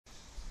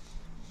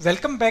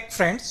Welcome back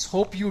friends,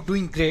 hope you're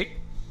doing great.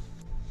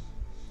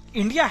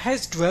 India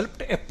has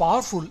developed a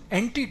powerful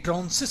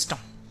anti-drone system.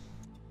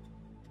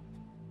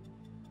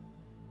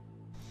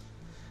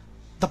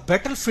 The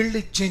battlefield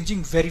is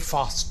changing very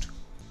fast.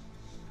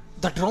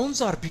 The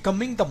drones are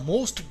becoming the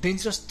most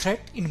dangerous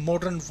threat in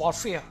modern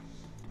warfare.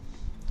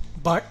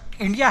 But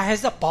India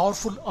has a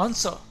powerful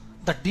answer,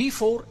 the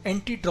D4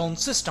 anti-drone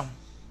system.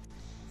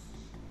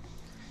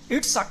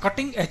 It's a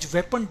cutting-edge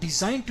weapon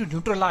designed to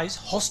neutralize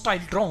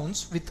hostile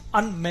drones with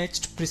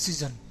unmatched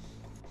precision.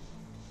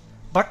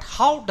 But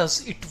how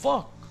does it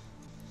work?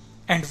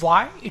 And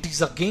why it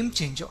is a game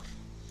changer?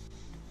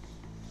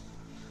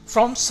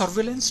 From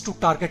surveillance to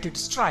targeted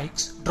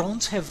strikes,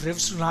 drones have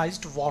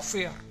revolutionized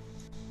warfare.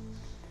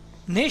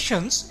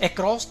 Nations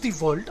across the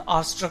world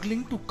are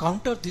struggling to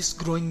counter this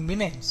growing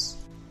menace.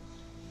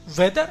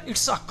 Whether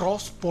it's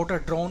across border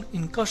drone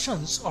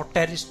incursions or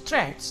terrorist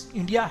threats,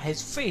 India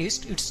has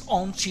faced its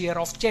own share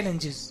of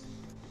challenges.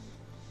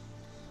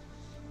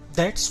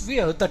 That's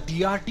where the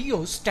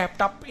DRDO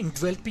stepped up in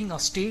developing a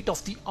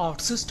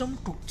state-of-the-art system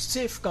to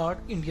safeguard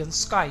Indian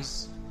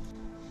skies.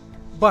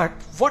 But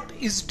what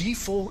is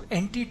D4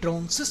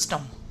 anti-drone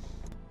system?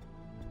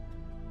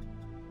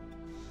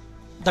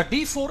 The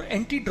D4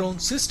 anti-drone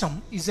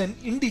system is an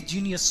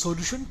indigenous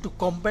solution to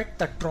combat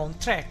the drone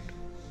threat.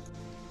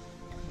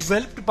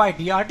 Developed by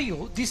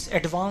DRDO, this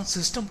advanced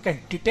system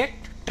can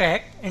detect,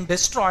 track and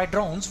destroy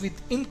drones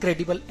with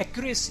incredible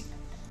accuracy.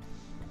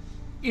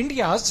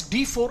 India's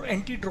D4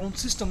 anti-drone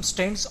system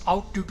stands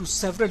out due to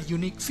several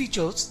unique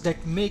features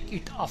that make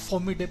it a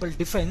formidable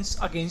defense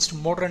against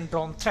modern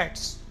drone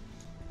threats.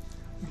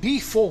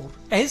 D4,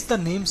 as the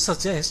name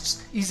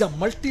suggests, is a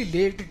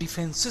multi-layered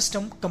defense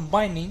system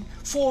combining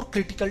 4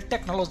 critical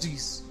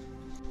technologies.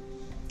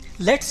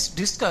 Let's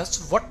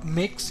discuss what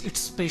makes it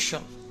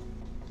special.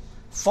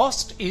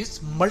 First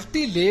is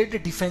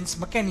multi-layered defense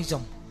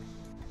mechanism.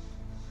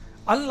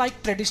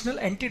 Unlike traditional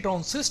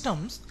anti-drone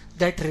systems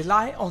that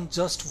rely on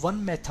just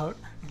one method,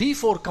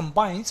 D4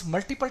 combines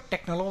multiple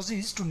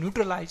technologies to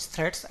neutralize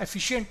threats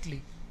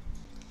efficiently.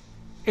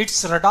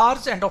 Its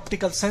radars and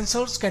optical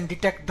sensors can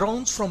detect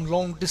drones from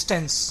long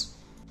distance.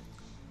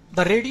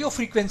 The radio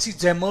frequency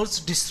jammers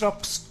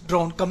disrupts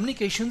drone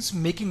communications,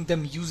 making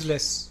them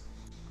useless.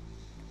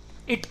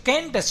 It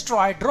can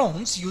destroy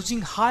drones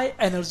using high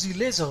energy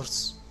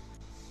lasers.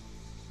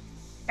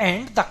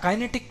 And the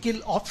kinetic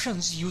kill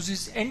options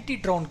uses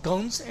anti-drone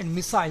guns and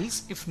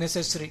missiles if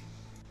necessary.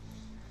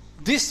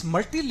 This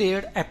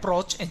multi-layered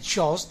approach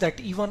ensures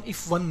that even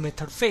if one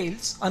method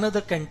fails,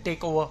 another can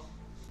take over.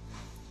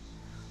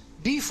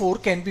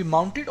 D4 can be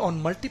mounted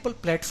on multiple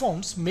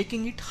platforms,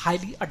 making it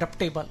highly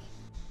adaptable.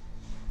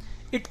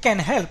 It can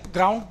help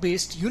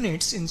ground-based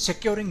units in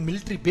securing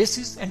military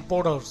bases and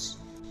borders.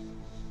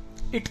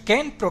 It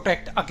can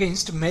protect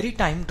against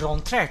maritime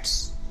drone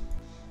threats.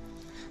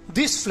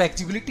 This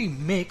flexibility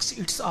makes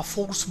it a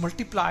force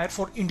multiplier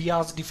for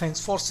India's defense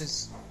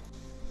forces.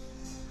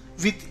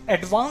 With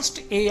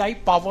advanced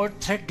AI-powered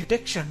threat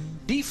detection,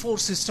 D4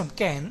 system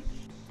can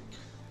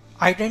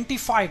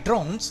identify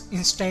drones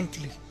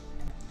instantly,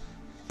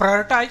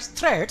 prioritize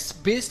threats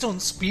based on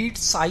speed,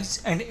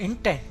 size and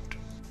intent.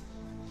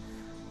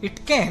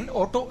 It can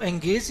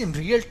auto-engage in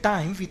real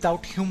time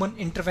without human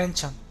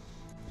intervention.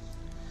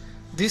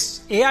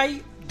 This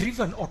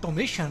AI-driven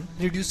automation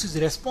reduces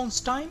response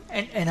time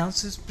and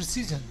enhances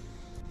precision.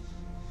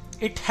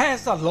 It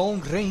has a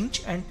long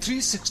range and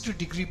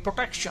 360-degree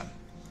protection.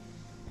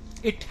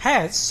 It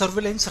has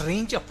surveillance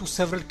range up to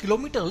several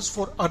kilometers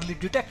for early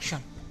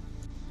detection.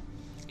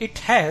 It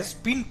has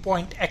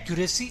pinpoint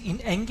accuracy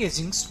in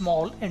engaging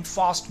small and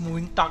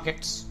fast-moving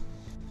targets.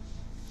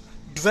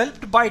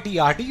 Developed by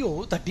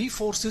DRDO, the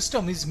D4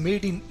 system is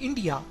made in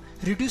India,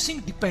 reducing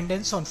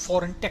dependence on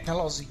foreign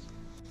technology.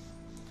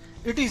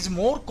 It is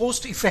more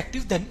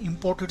cost-effective than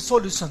imported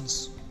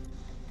solutions.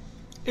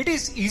 It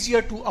is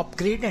easier to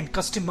upgrade and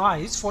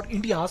customize for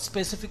India's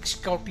specific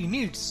security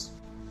needs.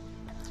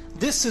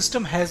 This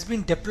system has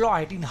been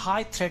deployed in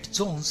high-threat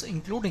zones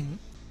including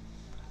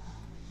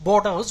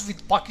borders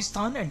with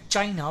Pakistan and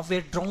China,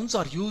 where drones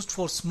are used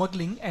for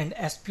smuggling and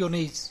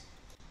espionage,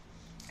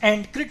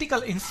 and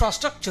critical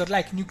infrastructure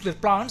like nuclear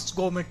plants,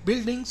 government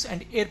buildings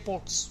and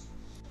airports.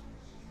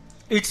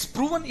 Its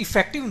proven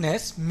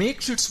effectiveness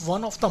makes it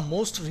one of the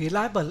most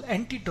reliable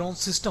anti-drone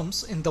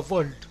systems in the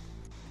world.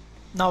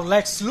 Now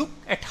let's look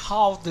at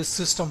how this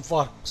system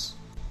works.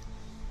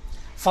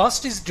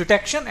 First is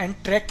detection and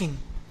tracking.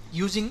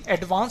 Using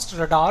advanced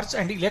radars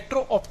and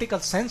electro-optical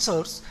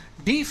sensors,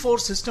 D4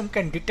 system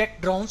can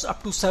detect drones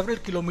up to several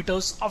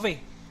kilometers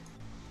away.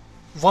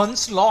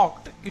 Once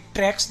locked, it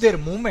tracks their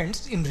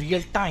movements in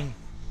real time.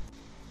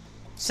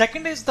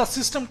 Second is the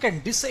system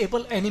can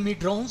disable enemy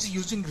drones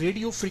using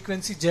radio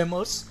frequency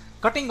jammers,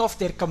 cutting off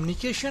their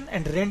communication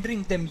and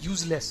rendering them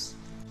useless.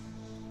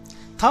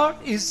 Third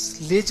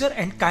is laser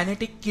and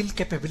kinetic kill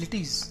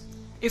capabilities.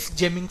 If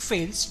jamming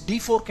fails,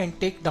 D4 can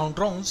take down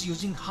drones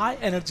using high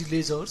energy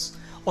lasers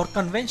or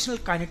conventional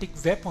kinetic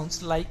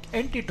weapons like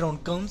anti-drone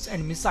guns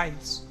and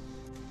missiles.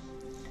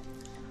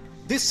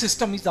 This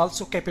system is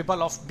also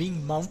capable of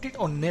being mounted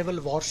on naval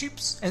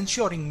warships,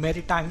 ensuring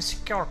maritime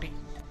security.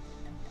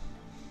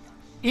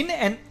 In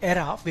an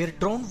era where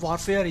drone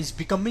warfare is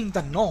becoming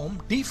the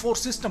norm, D4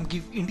 system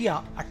gives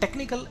India a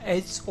technical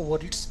edge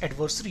over its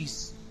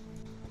adversaries.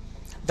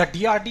 The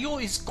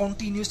DRDO is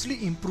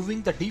continuously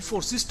improving the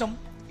D4 system,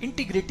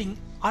 integrating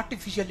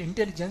artificial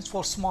intelligence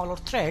for smaller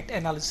threat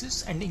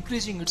analysis and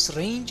increasing its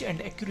range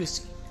and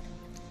accuracy.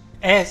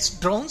 As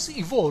drones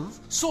evolve,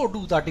 so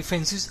do the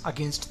defenses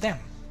against them.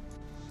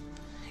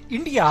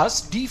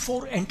 India's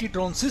D4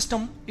 anti-drone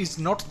system is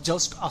not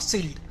just a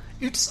shield,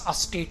 it's a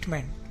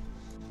statement.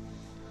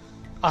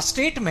 A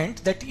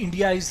statement that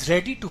India is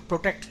ready to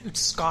protect its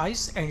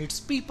skies and its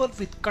people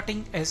with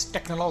cutting-edge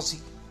technology.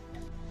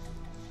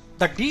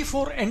 The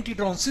D4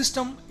 anti-drone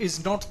system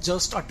is not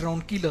just a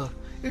drone killer,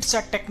 it's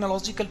a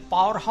technological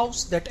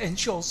powerhouse that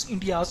ensures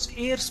India's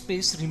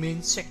airspace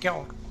remains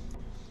secure.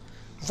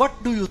 What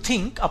do you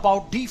think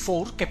about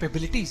D4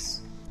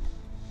 capabilities?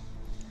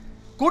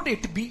 Could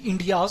it be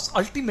India's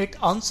ultimate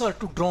answer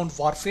to drone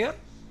warfare?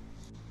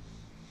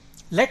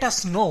 Let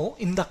us know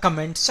in the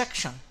comment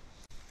section.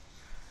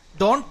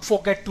 Don't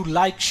forget to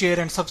like, share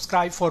and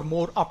subscribe for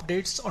more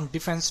updates on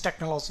defense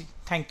technology.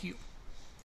 Thank you.